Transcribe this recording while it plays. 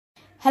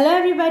Hello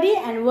everybody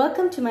and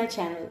welcome to my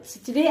channel.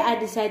 So today I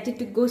decided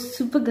to go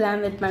super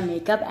glam with my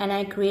makeup and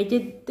I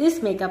created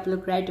this makeup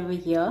look right over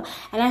here,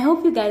 and I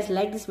hope you guys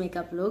like this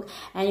makeup look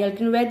and you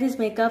can wear this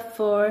makeup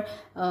for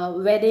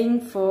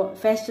wedding, for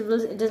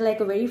festivals. It is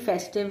like a very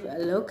festive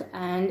look,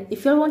 and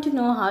if you all want to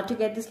know how to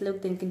get this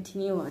look, then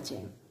continue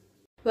watching.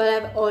 Well,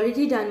 I've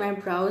already done my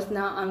brows.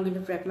 Now I'm going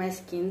to prep my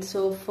skin.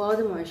 So for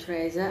the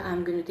moisturizer,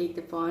 I'm going to take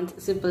the Pond's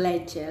Super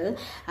Light Gel.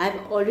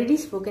 I've already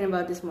spoken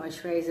about this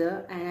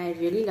moisturizer and I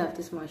really love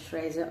this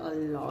moisturizer a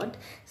lot.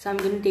 So I'm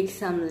going to take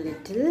some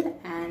little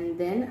and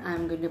then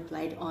I'm going to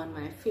apply it on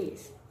my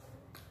face.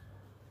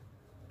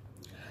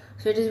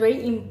 So it is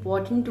very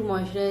important to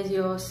moisturize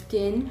your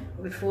skin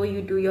before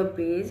you do your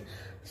base.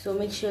 So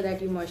make sure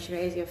that you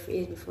moisturize your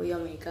face before your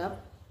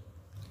makeup.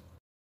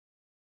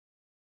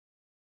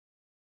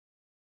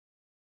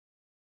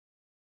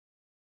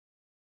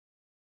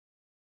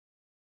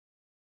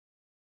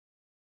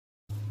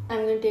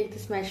 I'm going to take the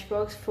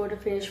Smashbox Photo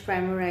Finish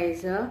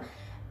Primerizer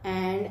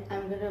and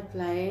I'm going to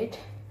apply it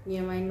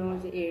near my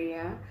nose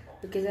area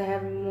because I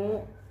have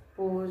more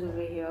pores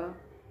over here.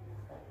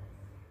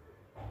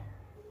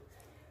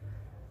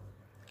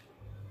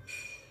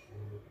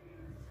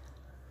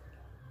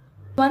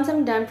 Once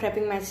I'm done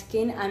prepping my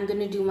skin, I'm going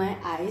to do my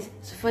eyes.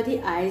 So for the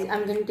eyes,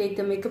 I'm going to take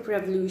the Makeup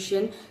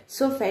Revolution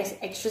So Fast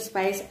Extra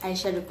Spice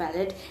eyeshadow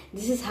palette.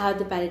 This is how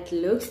the palette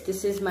looks.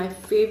 This is my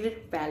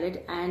favorite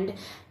palette, and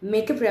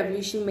Makeup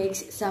Revolution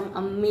makes some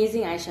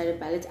amazing eyeshadow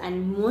palettes,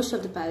 and most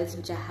of the palettes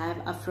which I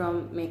have are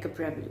from Makeup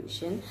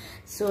Revolution.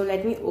 So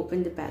let me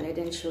open the palette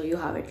and show you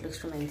how it looks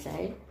from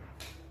inside.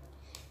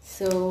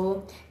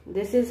 So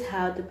this is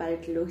how the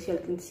palette looks. You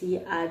can see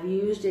I've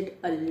used it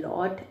a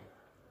lot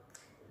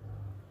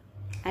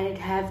and it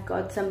have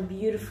got some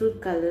beautiful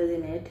colors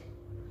in it.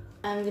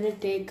 I'm gonna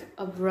take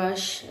a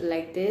brush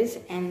like this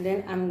and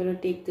then I'm gonna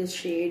take this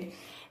shade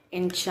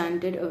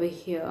Enchanted over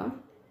here,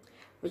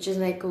 which is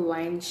like a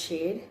wine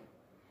shade,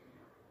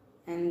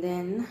 and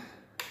then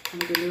I'm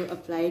going to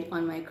apply it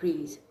on my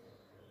crease.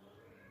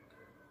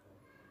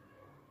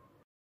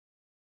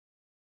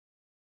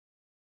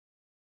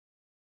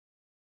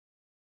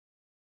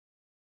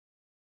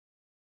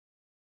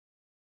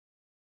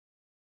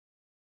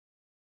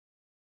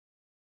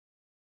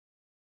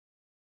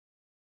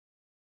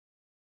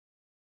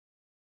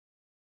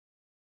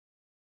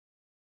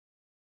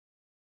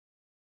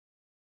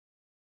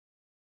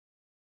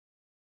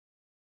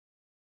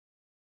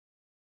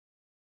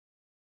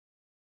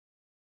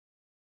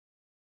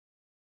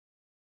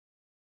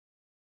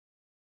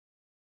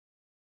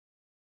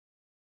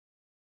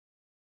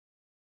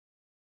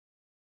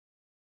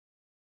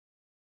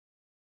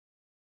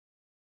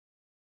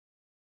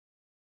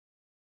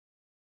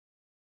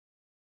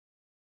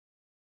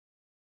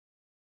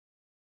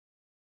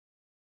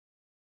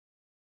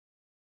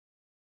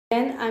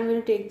 Then I'm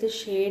going to take the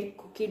shade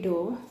Cookie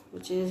Dough,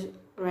 which is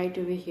right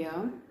over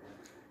here,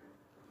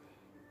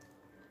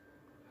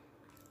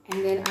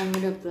 and then I'm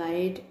going to apply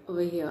it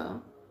over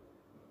here.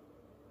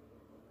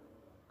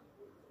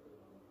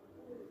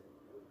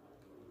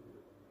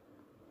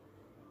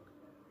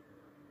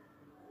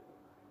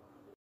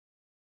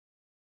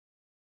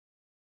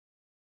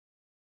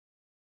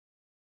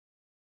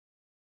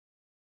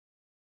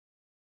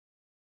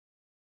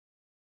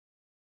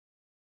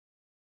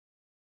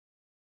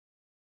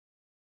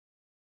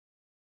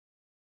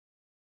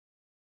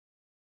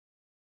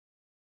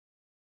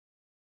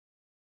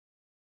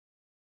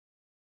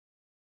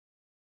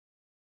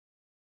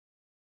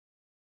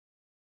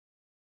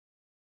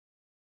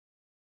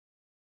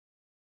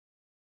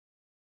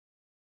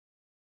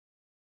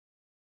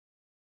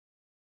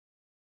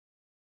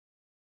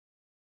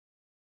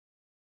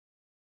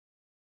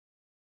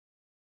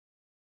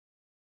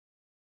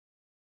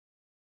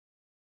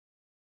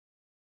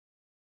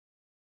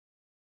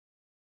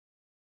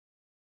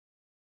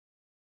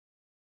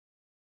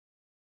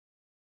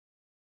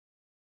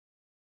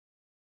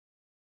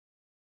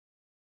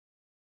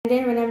 And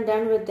then when I'm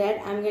done with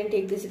that, I'm going to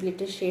take this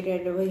glitter shade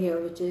right over here,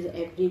 which is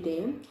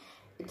Everyday.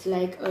 It's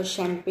like a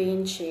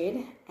champagne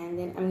shade, and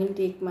then I'm going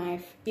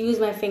to use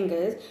my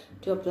fingers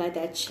to apply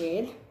that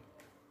shade,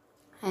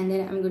 and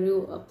then I'm going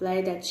to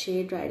apply that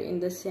shade right in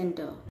the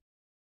center.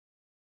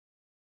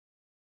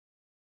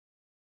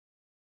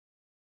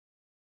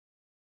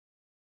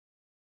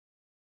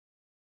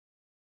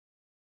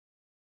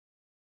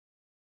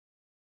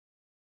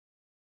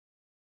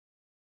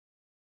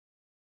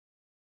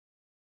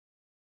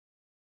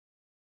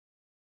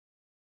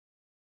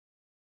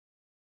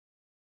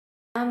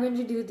 I'm going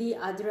to do the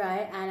other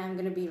eye and I'm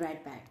going to be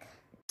right back.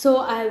 So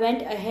I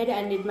went ahead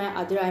and did my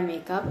other eye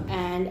makeup,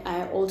 and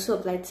I also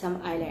applied some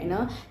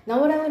eyeliner.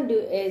 Now what I'm going to do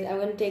is I'm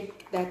going to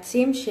take that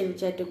same shade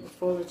which I took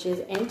before, which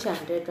is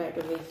Enchanted, right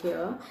over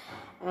here,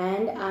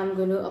 and I'm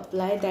going to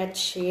apply that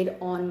shade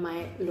on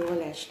my lower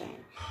lash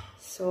line.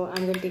 So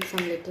I'm going to take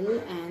some little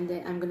and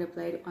then I'm going to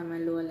apply it on my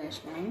lower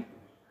lash line.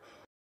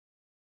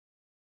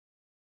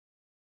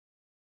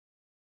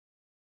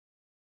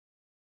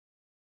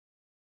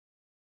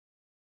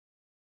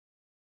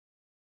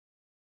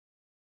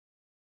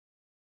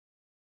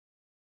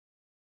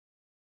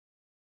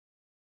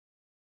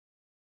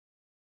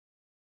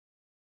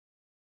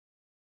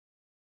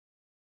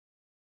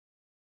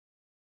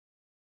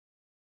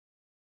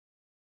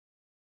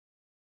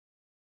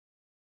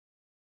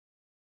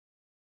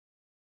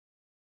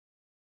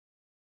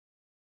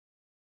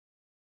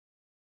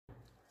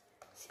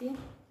 See?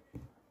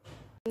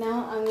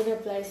 Now I'm going to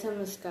apply some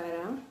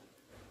mascara.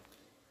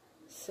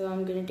 So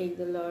I'm going to take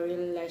the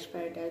L'Oreal Lash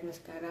Paradise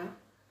mascara.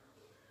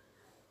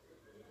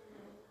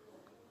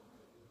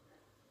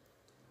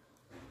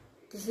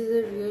 This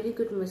is a really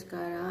good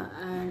mascara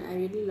and I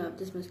really love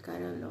this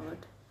mascara a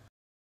lot.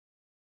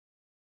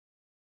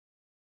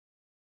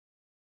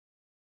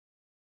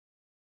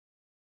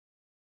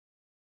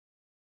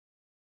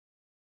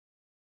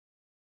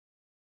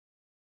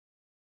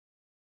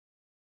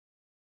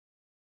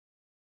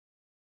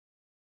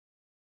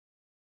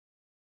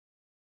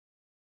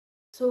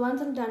 So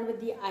once I'm done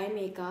with the eye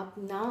makeup,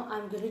 now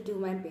I'm going to do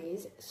my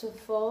base. So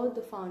for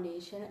the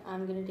foundation,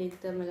 I'm going to take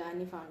the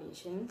Milani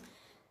foundation.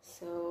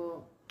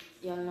 So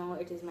y'all know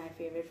it is my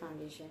favorite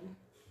foundation.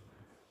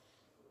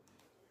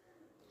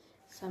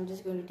 So I'm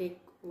just going to take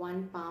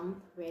one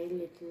pump, very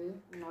little,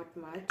 not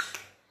much.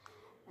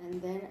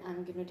 And then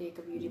I'm going to take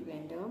a beauty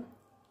blender.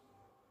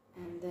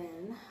 And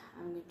then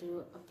I'm going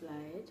to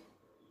apply it.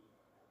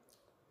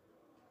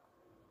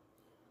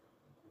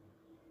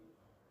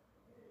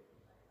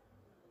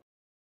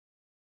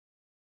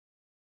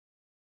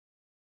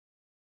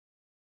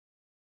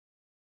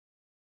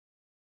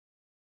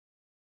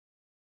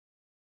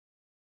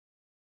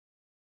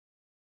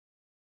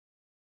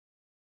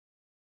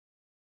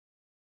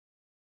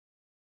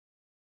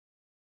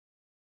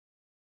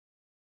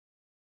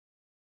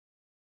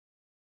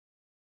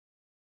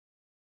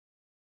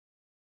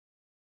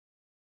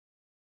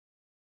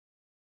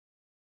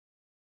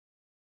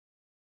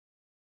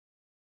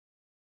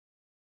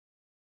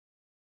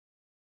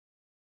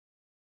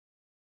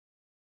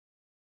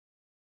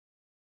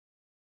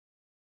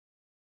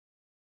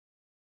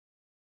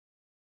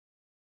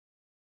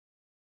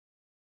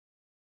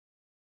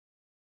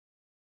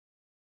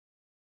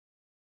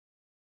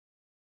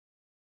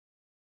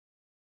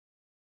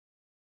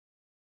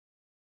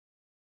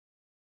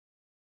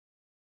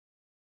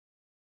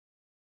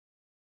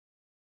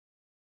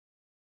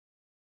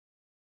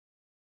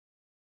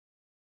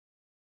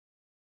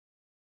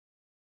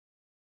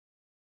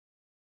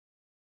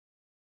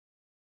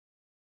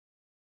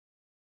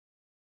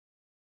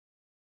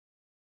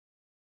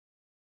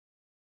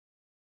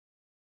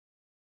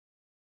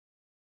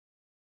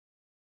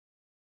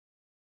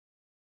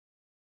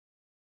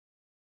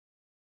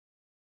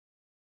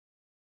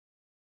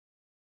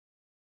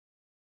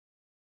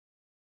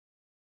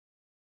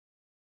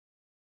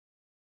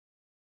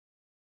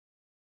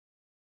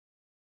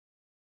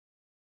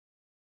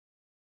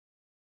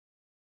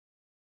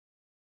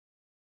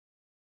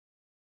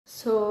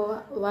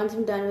 So once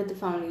I'm done with the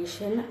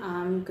foundation,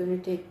 I'm going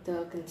to take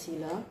the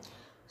concealer.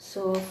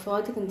 So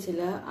for the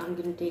concealer, I'm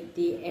going to take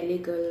the LA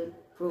Girl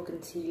Pro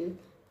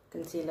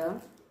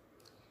Concealer.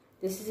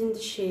 This is in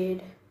the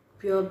shade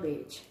Pure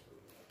Beige.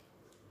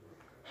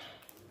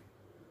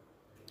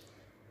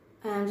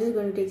 And I'm just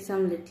going to take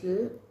some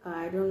little.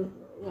 I don't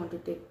want to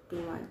take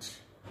too much.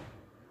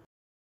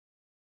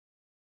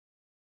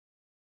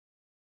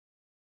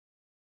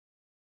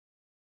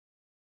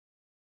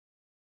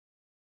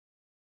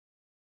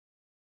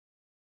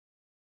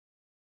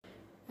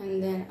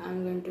 And then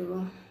I'm going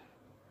to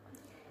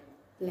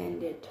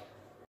blend it.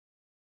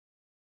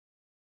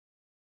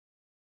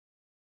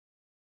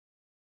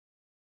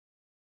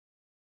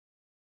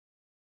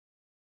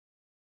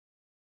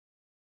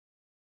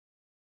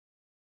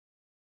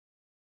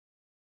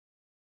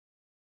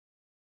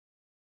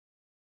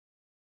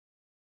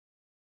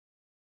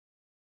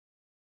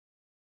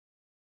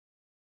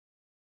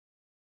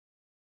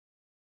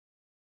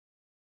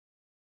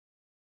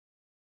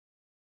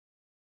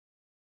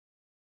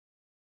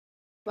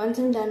 Once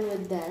I'm done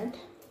with that,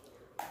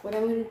 what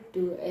I'm going to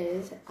do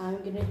is I'm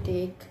going to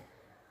take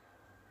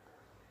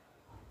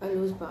a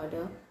loose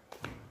powder.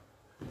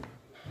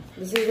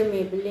 This is the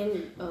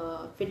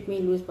Maybelline Fit Me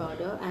loose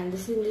powder and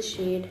this is in the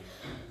shade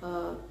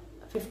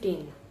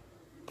 15.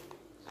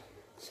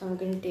 So I'm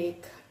going to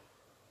take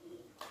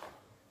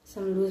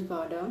some loose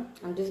powder.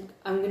 I'm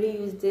going to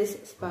use this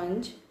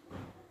sponge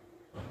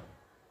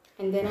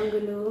and then I'm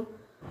going to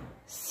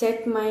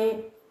set my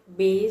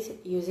base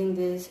using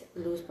this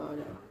loose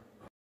powder.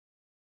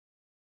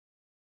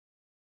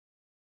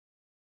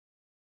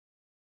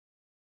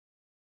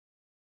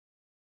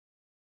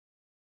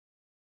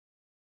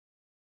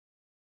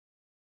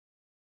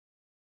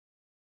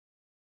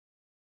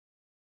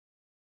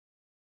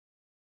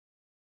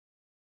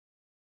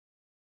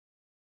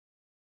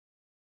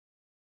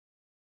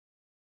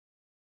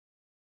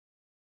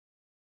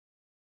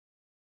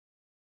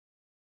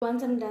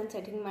 Once I'm done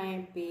setting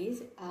my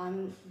base,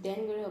 I'm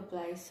then going to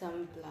apply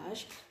some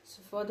blush.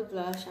 So for the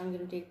blush, I'm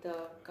going to take the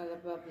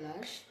Colourpop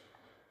blush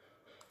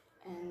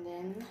and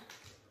then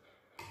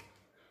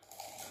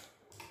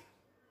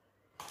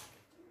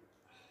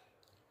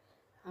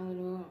I'm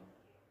going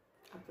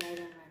to apply it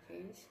on my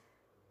face.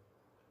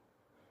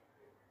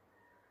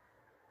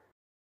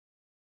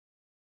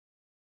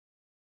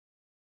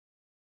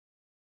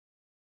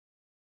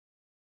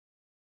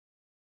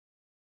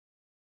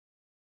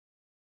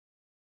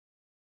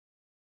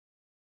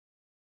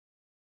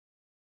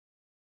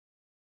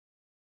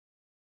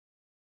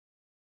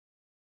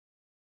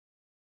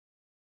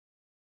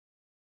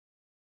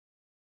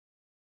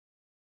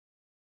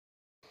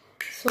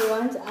 So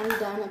once I'm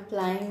done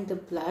applying the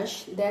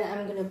blush, then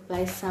I'm going to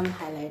apply some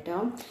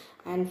highlighter.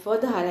 And for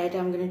the highlighter,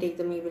 I'm going to take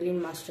the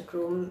Maybelline Master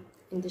Chrome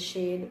in the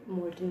shade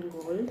Molten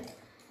Gold.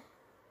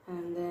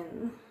 And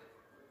then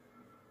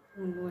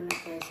I'm going to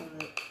apply some.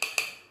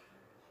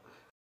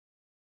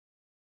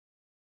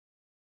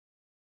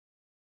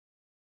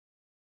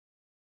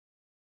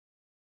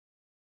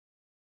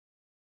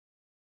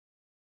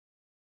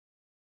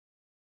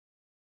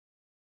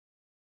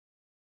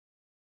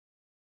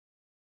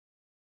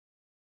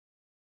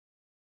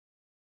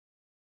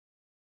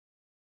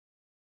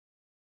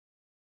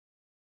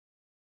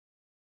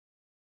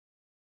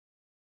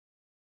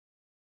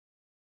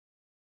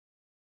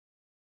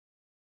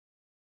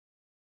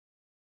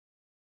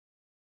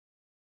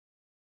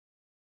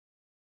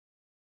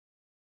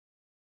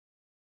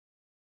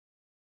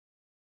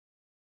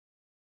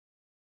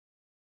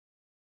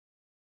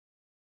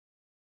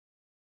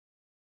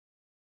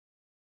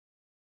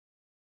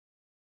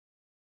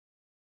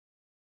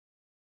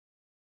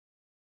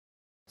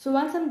 So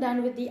once I'm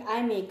done with the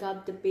eye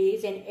makeup, the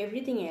base and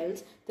everything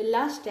else, the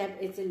last step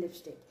is the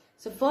lipstick.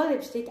 So for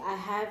lipstick, I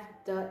have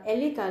the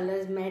LA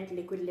Colors Matte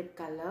Liquid Lip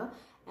Color,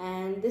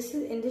 and this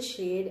is in the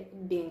shade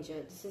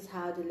Danger. This is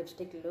how the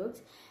lipstick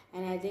looks,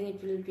 and I think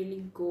it will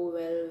really go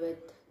well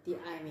with the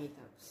eye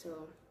makeup.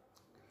 So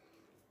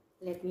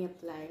let me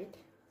apply it.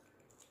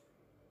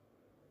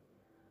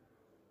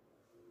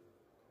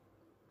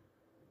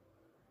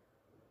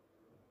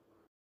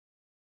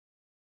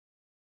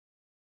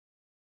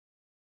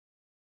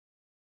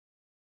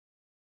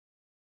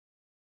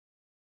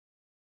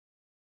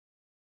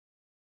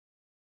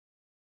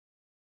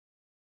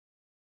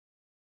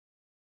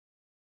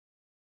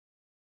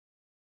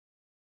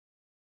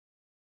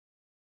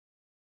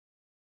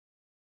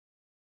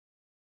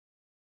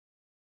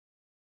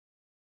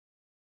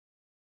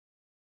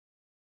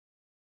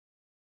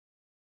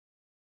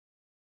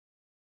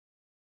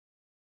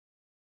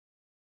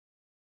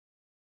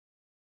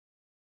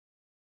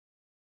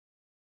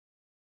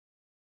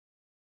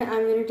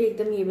 I'm going to take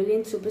the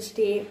Maybelline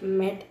Superstay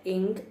Matte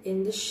Ink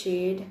in the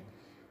shade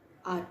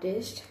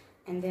Artist,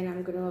 and then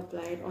I'm going to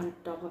apply it on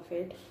top of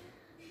it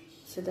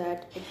so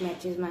that it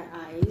matches my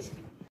eyes.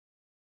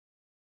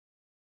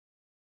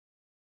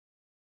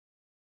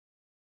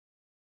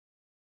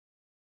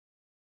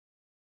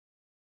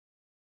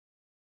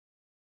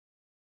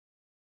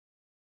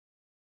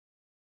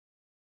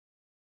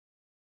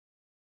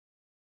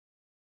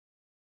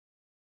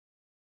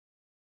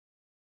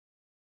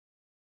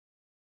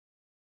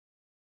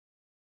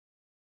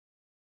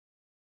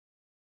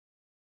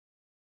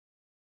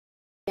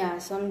 Yeah,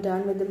 so I'm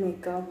done with the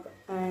makeup,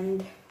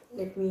 and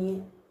let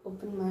me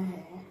open my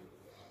hair.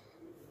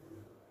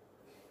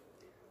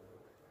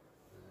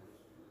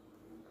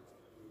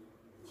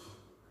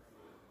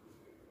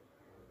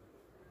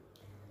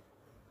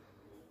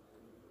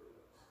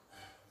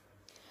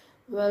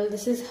 Well,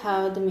 this is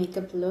how the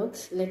makeup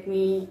looks. Let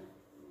me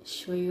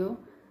show you.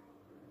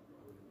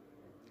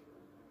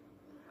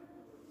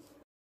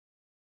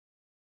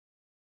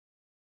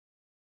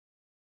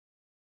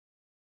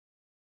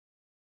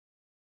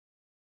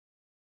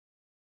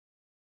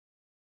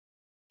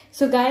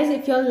 So guys,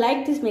 if you all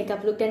like this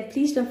makeup look, then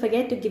please don't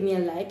forget to give me a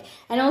like,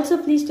 and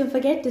also please don't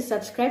forget to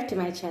subscribe to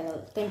my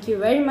channel. Thank you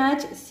very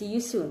much. See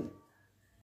you soon.